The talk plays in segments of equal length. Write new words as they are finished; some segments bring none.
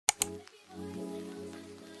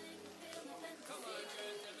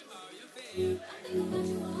But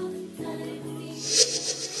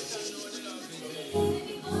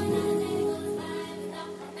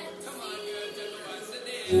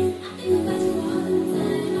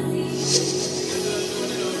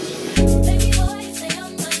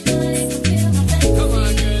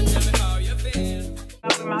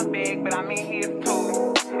I'm in his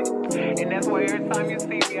too. And that's why every time you see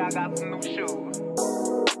me, I got some new shoes.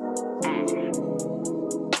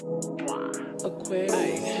 Look,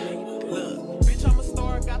 bitch, I'm a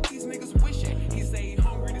star, got these niggas wishing. He say he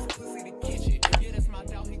hungry, this pussy the kitchen. Yeah, that's my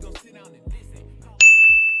doubt, he gon' sit down and listen.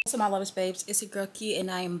 So my lovers, babes, it's your girl Key,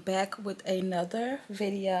 and I am back with another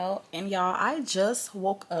video. And y'all, I just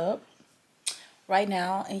woke up right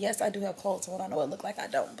now, and yes, I do have clothes on. I know it look like I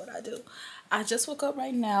don't, but I do. I just woke up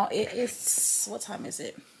right now. It is, what time is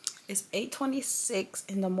it? It's 8:26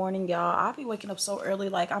 in the morning, y'all. I'll be waking up so early.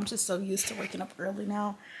 Like, I'm just so used to waking up early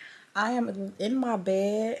now. I am in my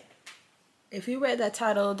bed. If you read that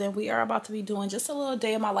title, then we are about to be doing just a little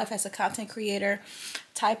day of my life as a content creator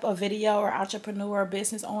type of video, or entrepreneur,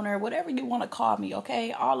 business owner, whatever you want to call me,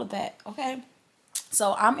 okay? All of that, okay?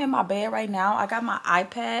 So I'm in my bed right now. I got my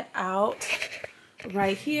iPad out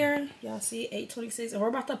right here. Y'all see 8:26, and we're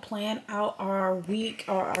about to plan out our week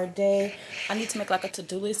or our day. I need to make like a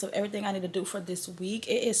to-do list of everything I need to do for this week.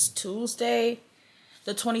 It is Tuesday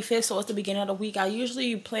the 25th, so it's the beginning of the week. I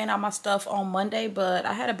usually plan out my stuff on Monday, but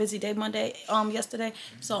I had a busy day yesterday,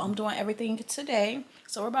 so I'm doing everything today.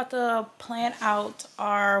 So we're about to plan out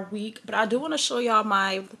our week, but I do want to show y'all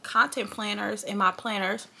my content planners and my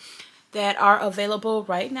planners that are available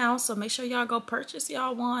right now. So make sure y'all go purchase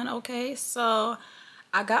y'all one, okay? So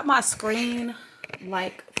I got my screen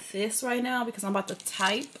like this right now because I'm about to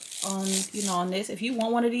type on, you know, on this. If you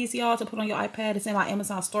want one of these, y'all, to put on your iPad, it's in my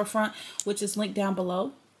Amazon storefront, which is linked down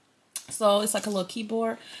below. So it's like a little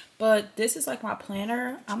keyboard, but this is like my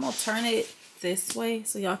planner. I'm gonna turn it this way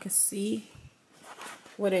so y'all can see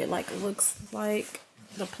what it like looks like,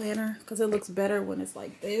 the planner, because it looks better when it's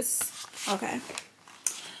like this. Okay,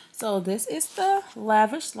 so this is the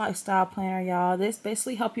Lavish Lifestyle Planner, y'all. This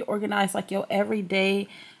basically help you organize like your everyday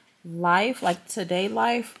life, like today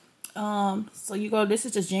life. So you go, this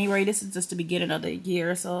is just January, this is just the beginning of the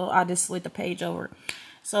year, so I just slid the page over.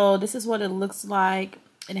 So this is what it looks like,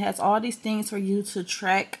 and it has all these things for you to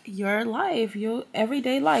track your life, your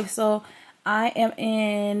everyday life. So I am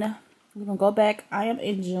in, we're gonna go back, I am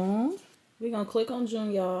in June. We're gonna click on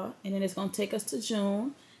June, y'all, and then it's gonna take us to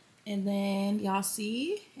June. And then y'all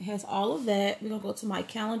see it has all of that. We're gonna go to my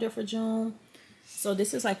calendar for June. So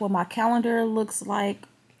this is like what my calendar looks like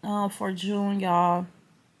for June, y'all.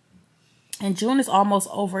 And June is almost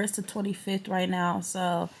over. It's the 25th right now,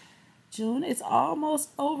 so June is almost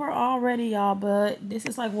over already, y'all. But this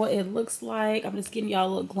is like what it looks like. I'm just giving y'all a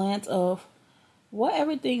little glance of what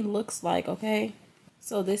everything looks like, okay?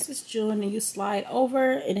 So this is June, and you slide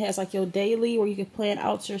over, and it has like your daily, where you can plan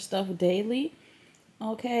out your stuff daily.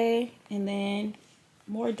 Okay, and then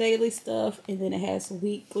more daily stuff, and then it has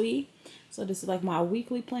weekly. So this is like my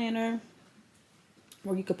weekly planner,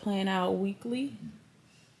 where you could plan out weekly.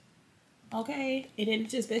 Okay, and then it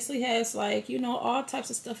just basically has like, you know, all types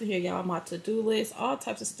of stuff in here, y'all. My to-do list, all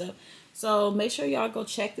types of stuff. So make sure y'all go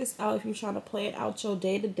check this out if you're trying to plan out your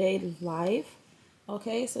day-to-day life.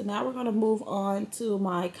 Okay, so now we're gonna move on to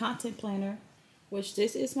my content planner, which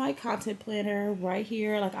this is my content planner right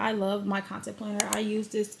here. Like, I love my content planner. I use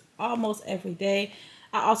this almost every day.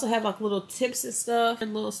 I also have like little tips and stuff,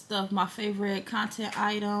 my favorite content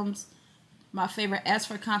items, my favorite apps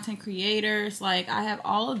for content creators. Like, I have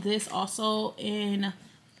all of this also in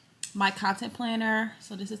my content planner.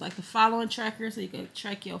 So this is like the following tracker, so you can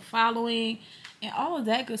track your following and all of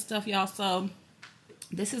that good stuff, y'all. So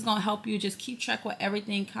this is gonna help you just keep track with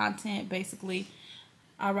everything content, basically.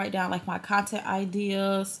 I write down like my content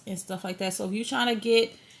ideas and stuff like that. So if you're trying to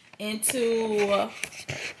get into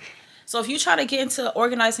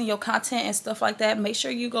organizing your content and stuff like that, make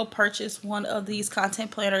sure you go purchase one of these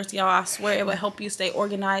content planners, y'all. I swear it will help you stay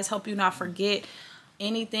organized, help you not forget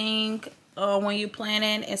anything when you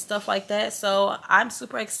planning and stuff like that. So I'm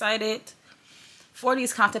super excited for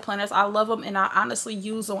these content planners. I love them, and I honestly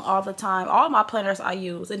use them all the time. All my planners I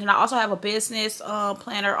use. And then I also have a business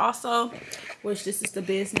planner also, which this is the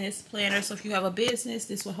business planner. So if you have a business,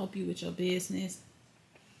 this will help you with your business.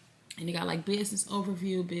 And you got like business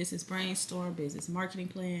overview, business brainstorm, business marketing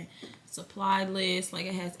plan, supply list. Like,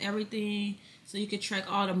 it has everything, so you can track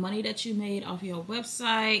all the money that you made off your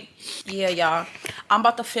website. Yeah, y'all, I'm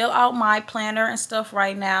about to fill out my planner and stuff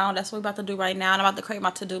right now. That's what we're about to do right now. And I'm about to create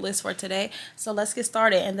my to-do list for today. So let's get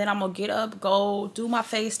started. And then I'm gonna get up, go do my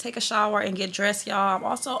face, take a shower, and get dressed,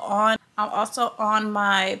 y'all. I'm also on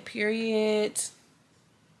my period,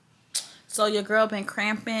 so your girl been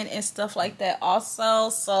cramping and stuff like that also.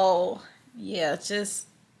 So yeah, just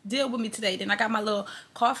deal with me today. Then I got my little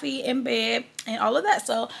coffee in bed and all of that.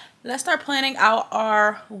 So let's start planning out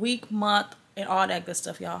our week, month, and all that good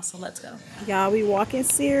stuff, y'all. So let's go. Y'all, we walking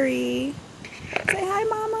Siri. Say hi,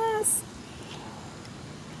 mamas.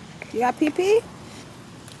 You got pee-pee?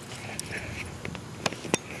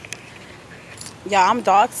 Yeah, I'm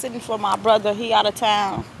dog sitting for my brother. He out of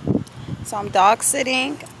town. So I'm dog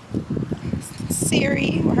sitting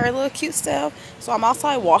Siri with her little cute self. So I'm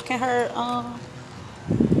outside walking her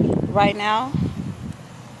right now.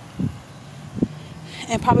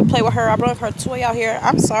 And probably play with her. I brought her toy out here.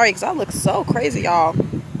 I'm sorry because I look so crazy, y'all.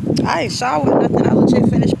 I ain't showered nothing. I legit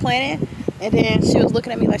finished planning. And then she was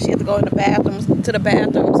looking at me like she had to go in the bathroom, to the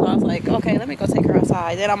bathroom. So I was like, okay, let me go take her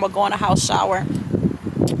outside. Then I'm going to go in the house, shower.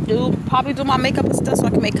 Probably do my makeup and stuff so I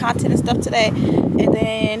can make content and stuff today. And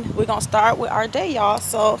then we're going to start with our day, y'all.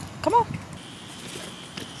 So come on.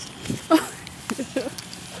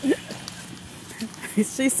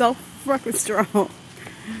 She's so fucking strong.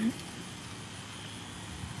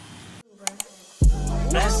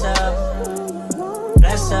 Bless up,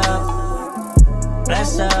 bless up,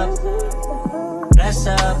 bless up, bless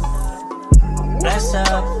up, bless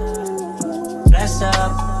up, bless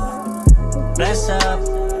up, bless up,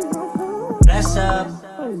 bless up.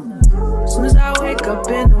 Soon as I wake up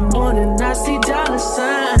in the morning, I see dollar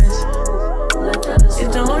signs.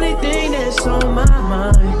 It's the only thing that's on my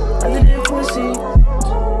mind. Other than pussy,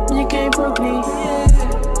 you can't put me.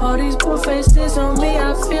 All these poor faces on me,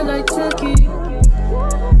 I feel like Turkey.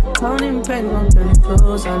 I don't even pay no dirty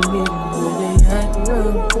clothes on me. Where they at,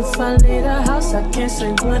 girl? If I leave the house, I can't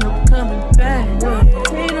say when I'm coming back,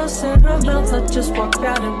 girl. Ain't no sentiments, I just walk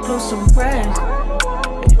out and blow some rags.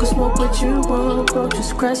 You can smoke what you want, bro,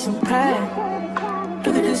 just crash some pack.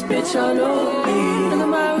 Look at this bitch all over me. Look at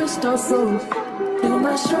my wrist off froze. Look at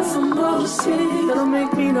my shirt from overseas. That don't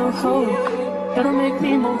make me no hoe. That don't make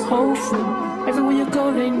me more hopeful. Everywhere you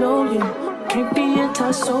go, they know you. Can't be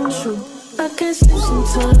antisocial. I can't sleep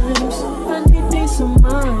sometimes. I need peace of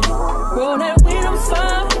mind. Roll that weed, I'm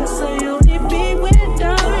fine. I say only be with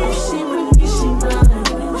her. If she with me, she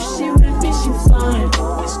mine. If she with me, she fine.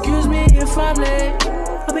 Excuse me if I'm late.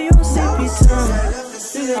 I'll be on sleepy time.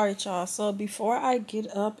 Alright, y'all. So before I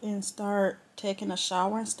get up and start taking a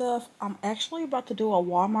shower and stuff, I'm actually about to do a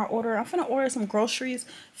Walmart order. I'm gonna order some groceries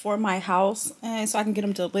for my house and so I can get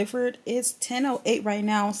them delivered. It's 10:08 right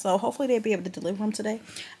now, so hopefully they'll be able to deliver them today.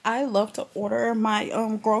 I love to order my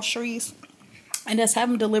groceries and just have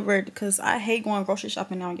them delivered because I hate going grocery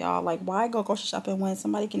shopping now, y'all. Like, why go grocery shopping when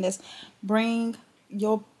somebody can just bring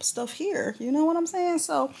your stuff here? You know what I'm saying?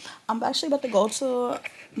 So I'm actually about to go to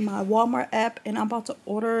my Walmart app and I'm about to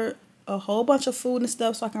order a whole bunch of food and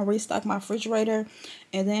stuff so I can restock my refrigerator.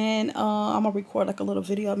 And then I'm gonna record like a little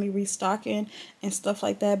video of me restocking and stuff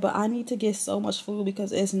like that. But I need to get so much food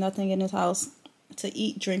because there's nothing in this house to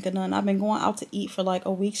eat, drink, or none. I've been going out to eat for like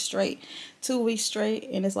a week straight, 2 weeks straight,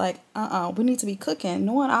 and it's like we need to be cooking.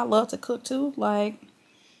 Knowing I love to cook too, like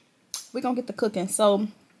we're gonna get the cooking. So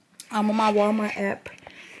I'm on my Walmart app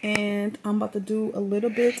and I'm about to do a little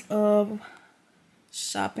bit of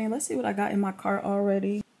shopping. Let's see what I got in my cart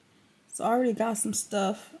already. So I already got some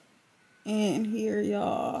stuff in here,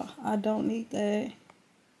 y'all. I don't need that.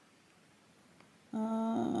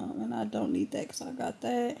 And I don't need that because I got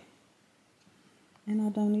that. And I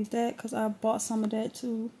don't need that because I bought some of that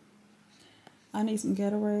too. I need some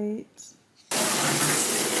Gatorades.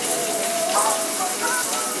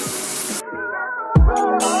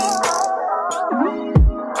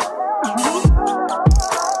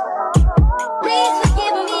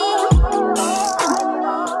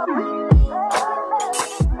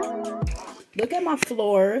 Look at my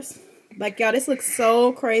floors. Like, y'all, this looks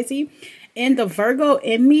so crazy. And the Virgo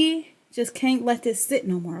in me just can't let this sit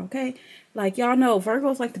no more, okay? Like, y'all know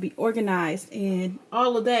Virgos like to be organized and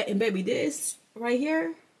all of that. And baby, this right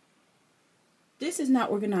here, this is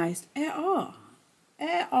not organized at all.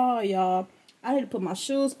 At all, y'all. I need to put my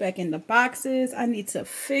shoes back in the boxes. I need to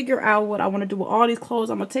figure out what I want to do with all these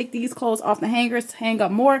clothes. I'm going to take these clothes off the hangers, hang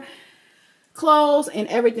up more clothes and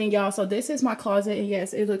everything, y'all. So this is my closet, and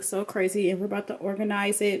yes, it looks so crazy, and we're about to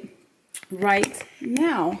organize it right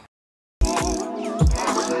now.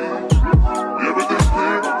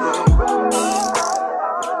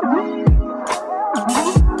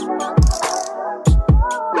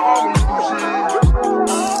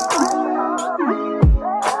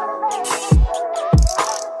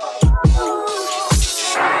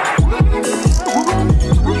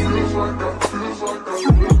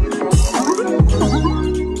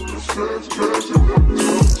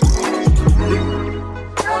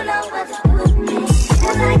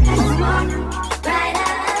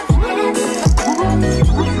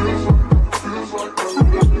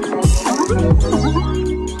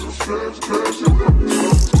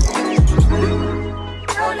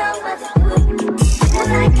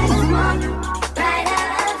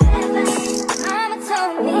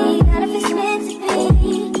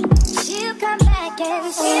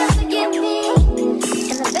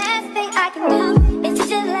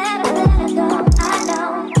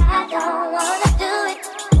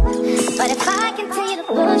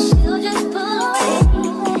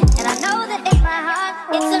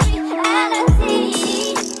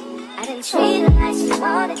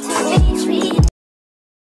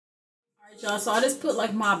 Y'all, so I just put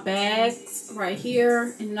like my bags right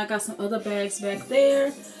here, and then I got some other bags back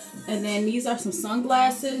there, and then these are some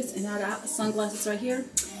sunglasses, and I got sunglasses right here.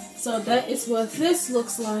 So that is what this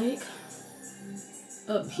looks like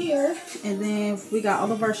up here, and then we got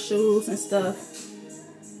all of our shoes and stuff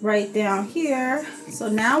right down here. So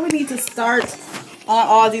now we need to start on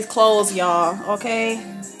all these clothes, y'all. Okay,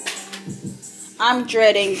 I'm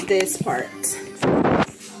dreading this part,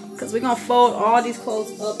 because we're gonna fold all these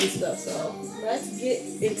clothes up and stuff. So let's get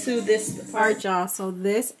into this part, y'all. So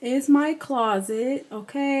this is my closet.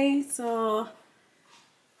 Okay, so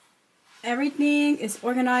everything is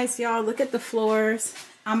organized, y'all. Look at the floors.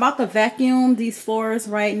 I'm about to vacuum these floors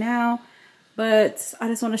right now, but I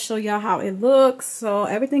just want to show y'all how it looks. So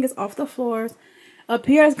everything is off the floors. Up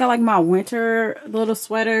here it's got like my winter little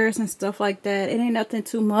sweaters and stuff like that. It ain't nothing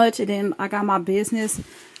too much. And then I got my business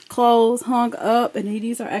clothes hung up, and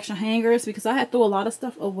these are extra hangers because I had threw a lot of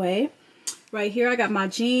stuff away. Right here I got my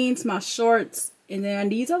jeans, my shorts, and then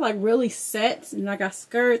these are like really sets, and I got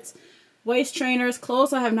skirts, waist trainers,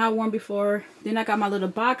 clothes I have not worn before. Then I got my little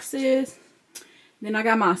boxes, then I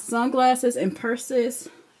got my sunglasses and purses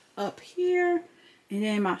up here, and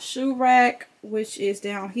then my shoe rack, which is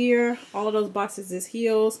down here. All of those boxes is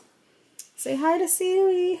heels. Say hi to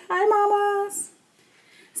Celie. Hi, mamas.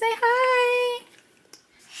 Say hi.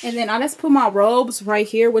 And then I just put my robes right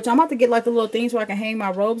here, which I'm about to get like the little things where I can hang my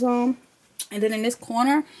robes on. And then in this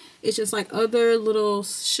corner, it's just like other little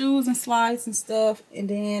shoes and slides and stuff. And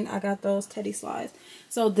then I got those teddy slides.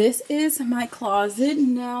 So this is my closet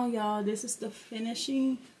now, y'all. This is the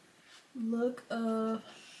finishing look of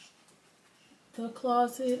the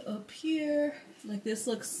closet up here. Like, this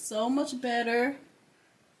looks so much better.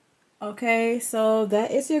 Okay, so that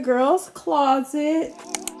is your girl's closet.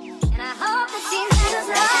 And I hope that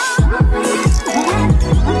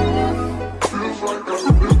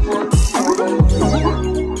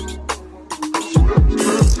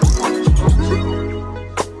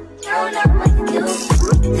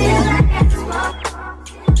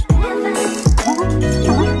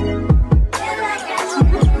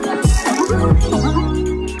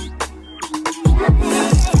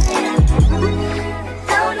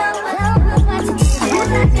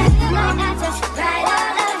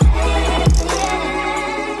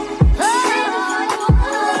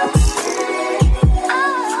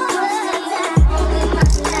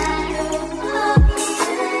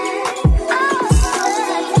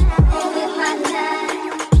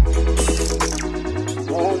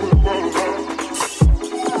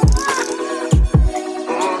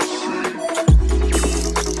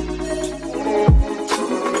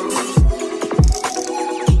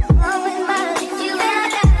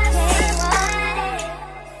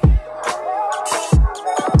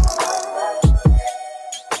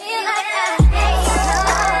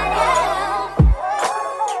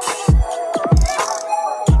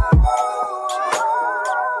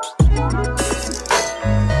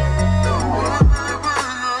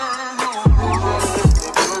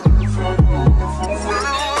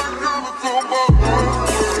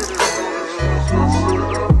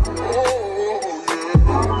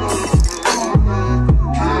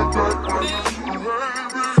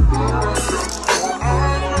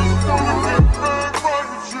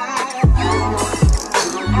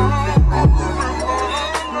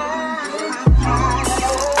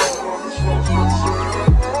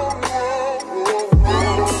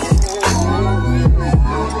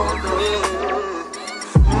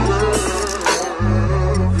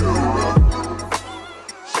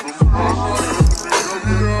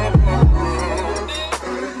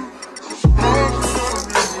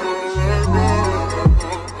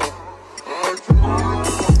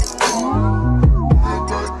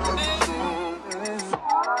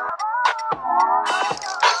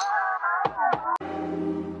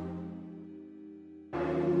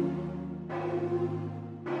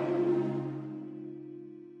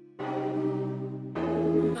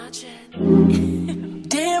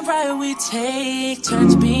Damn right we take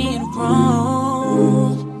turns being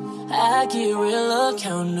wrong. I get real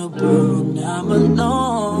accountable when I'm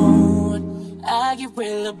alone. I get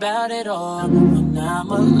real about it all when I'm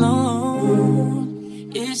alone.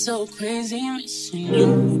 It's so crazy missing you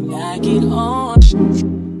when I get on.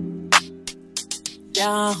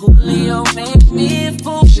 Down Julio make me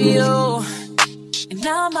fall for you. And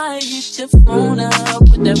I might hit your phone up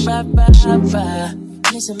with that ba-ba-ba.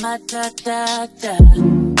 Listen my da-da-da.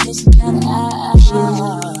 Listen that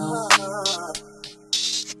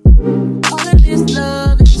all of this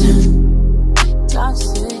love is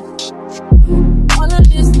toxic. All of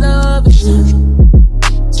this love is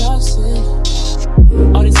toxic.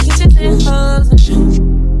 All these kisses and hugs and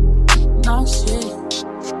knock shit.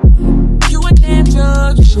 You a damn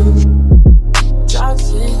drug,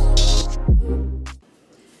 toxic.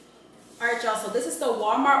 Alright y'all, so this is the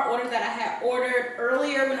Walmart order that I had ordered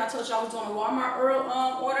earlier when I told y'all I was doing a Walmart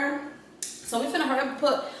order. So we're finna hurry up and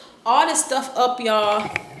put all this stuff up, y'all.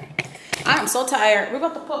 I am so tired. We're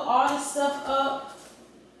about to put all this stuff up.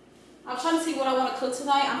 I'm trying to see what I want to cook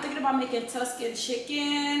tonight. I'm thinking about making Tuscan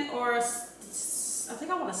chicken or I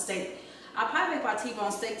think I want a steak. I'll probably make my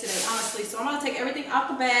T-bone steak today, honestly. So I'm going to take everything out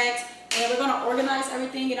the bags and we're going to organize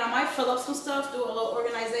everything. And I might fill up some stuff, do a little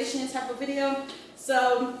organization type of video.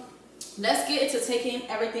 So let's get into taking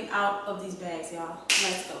everything out of these bags, y'all.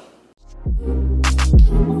 Let's go.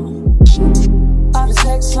 All the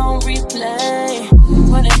sex on replay,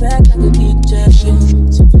 run it back like a DJ.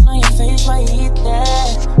 Something on your face while you eat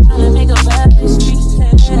that. Trying to make a bad street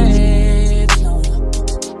head. No,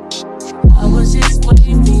 I was just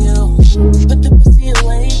waiting for you. Put the pussy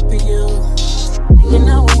away for you. Thinking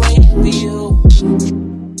I would wait for you.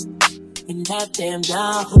 And that damn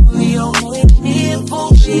down Julio make me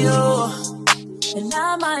fall for you. And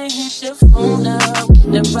I might hit your phone up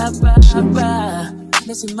with the ba-ba-ba.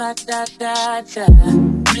 Listen my da-da-da.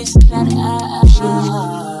 Listen that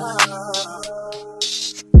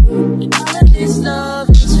and all of this love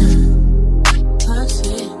is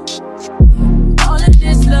toxic. All of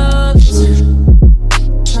this love is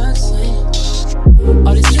toxic.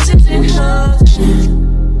 All these kisses and hugs,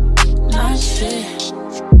 not shit.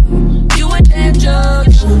 You a damn drug,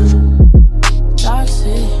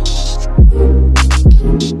 toxic.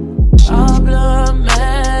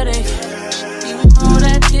 Problematic. You know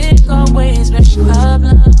that dick always been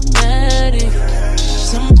problematic.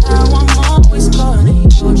 Somehow I'm always calling you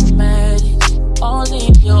dramatic. All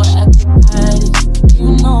in your acrobatic. You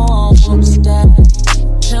know I'm on static.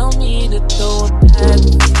 Tell me to throw it back.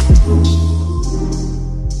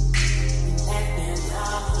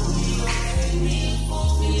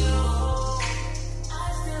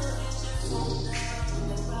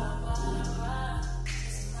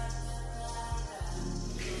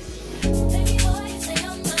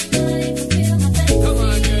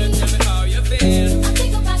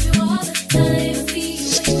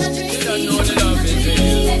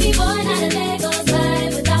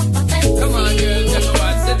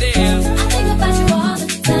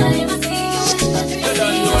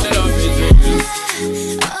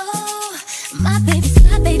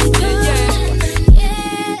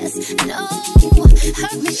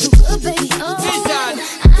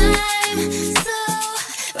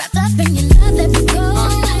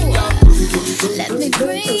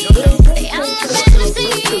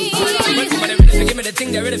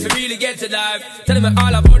 Tell me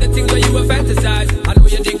all about the things that you were fantasize. I know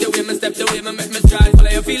you dig the way me step, the way me make me stride. Follow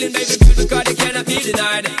your feeling, baby, feel because they cannot be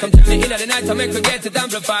denied. Come to me in the night, I make me get it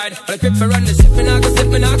amplified. When I grip for run the ship, and I go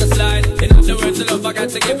slip, and I go slide. In other words, the love I got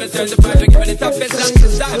to give it certified. To give it the toughest long to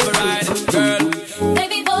start for ride. Girl,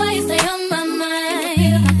 baby boy, you stay on my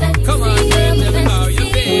mind. Come on, girl, tell me how you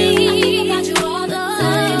feel. I think about you all the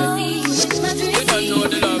time. I see you in my dreams. You don't know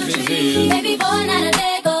the love is real. Baby boy, not a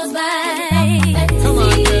day goes by. Come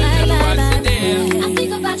on, girl, tell me what's the deal. I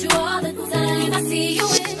think about you all the time. I see you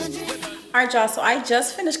in my dreams. Alright y'all, so I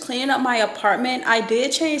just finished cleaning up my apartment. I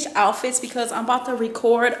did change outfits because I'm about to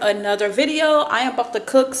record another video. I am about to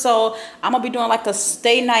cook, so I'm gonna be doing like a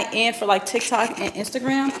stay night in for like TikTok and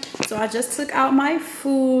Instagram. So I just took out my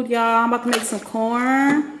food, y'all. I'm about to make some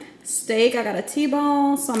corn, steak. I got a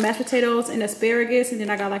T-bone, some mashed potatoes and asparagus, and then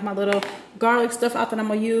I got like my little garlic stuff out that I'm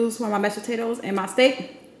gonna use for my mashed potatoes and my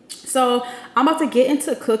steak. So I'm about to get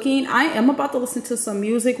into cooking. I am about to listen to some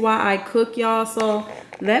music while I cook, y'all. So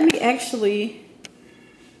let me actually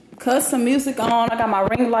cut some music on. I got my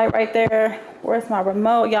ring light right there. Where's my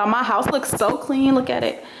remote? Y'all, my house looks so clean. Look at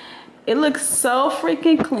it. It looks so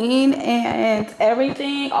freaking clean and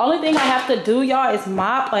everything. Only thing I have to do, y'all, is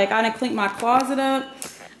mop. Like, I done cleaned my closet up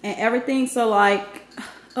and everything. So like,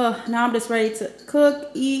 now I'm just ready to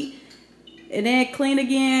cook, eat, and then clean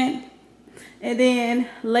again. And then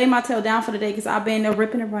lay my tail down for the day because I've been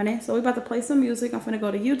ripping and running. So we about to play some music. I'm finna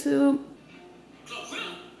go to YouTube.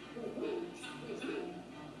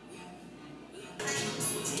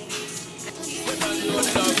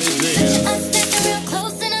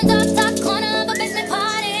 close enough.